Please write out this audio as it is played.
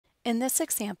In this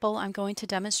example, I'm going to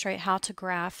demonstrate how to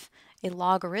graph a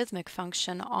logarithmic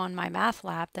function on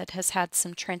MyMathLab that has had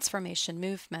some transformation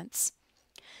movements.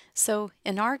 So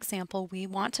in our example, we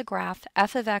want to graph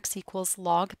f of x equals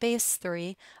log base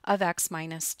 3 of x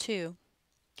minus 2.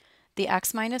 The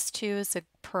x minus 2 is a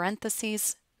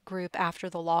parentheses group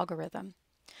after the logarithm.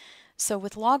 So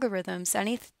with logarithms,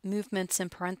 any movements in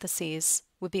parentheses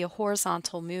would be a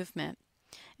horizontal movement.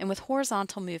 And with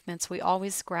horizontal movements, we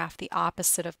always graph the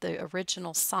opposite of the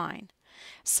original sign.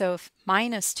 So if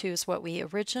minus 2 is what we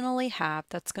originally have,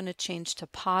 that's going to change to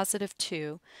positive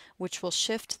 2, which will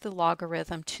shift the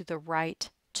logarithm to the right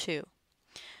 2.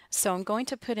 So I'm going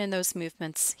to put in those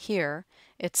movements here.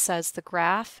 It says the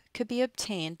graph could be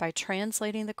obtained by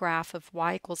translating the graph of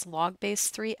y equals log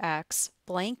base 3x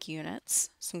blank units.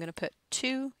 So I'm going to put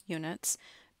 2 units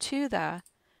to the,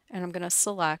 and I'm going to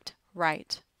select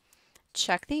right.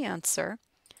 Check the answer,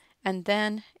 and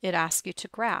then it asks you to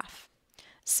graph.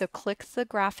 So click the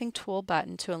graphing tool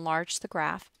button to enlarge the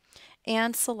graph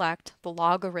and select the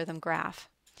logarithm graph.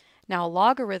 Now a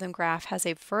logarithm graph has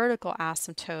a vertical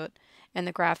asymptote and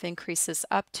the graph increases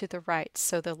up to the right,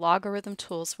 so the logarithm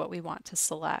tool is what we want to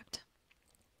select.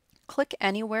 Click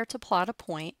anywhere to plot a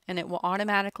point and it will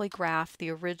automatically graph the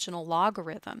original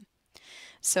logarithm.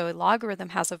 So a logarithm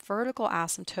has a vertical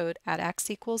asymptote at x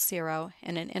equals 0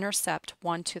 and an intercept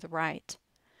 1 to the right.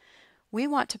 We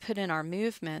want to put in our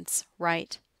movements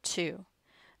right 2.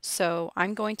 So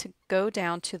I'm going to go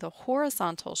down to the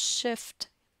horizontal shift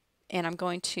and I'm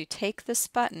going to take this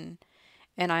button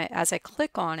and as I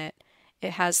click on it,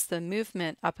 it has the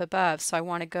movement up above. So I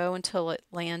want to go until it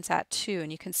lands at 2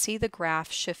 and you can see the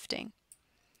graph shifting.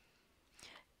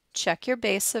 Check your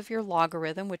base of your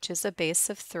logarithm, which is a base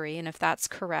of 3, and if that's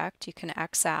correct, you can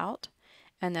X out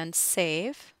and then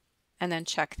save and then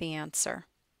check the answer.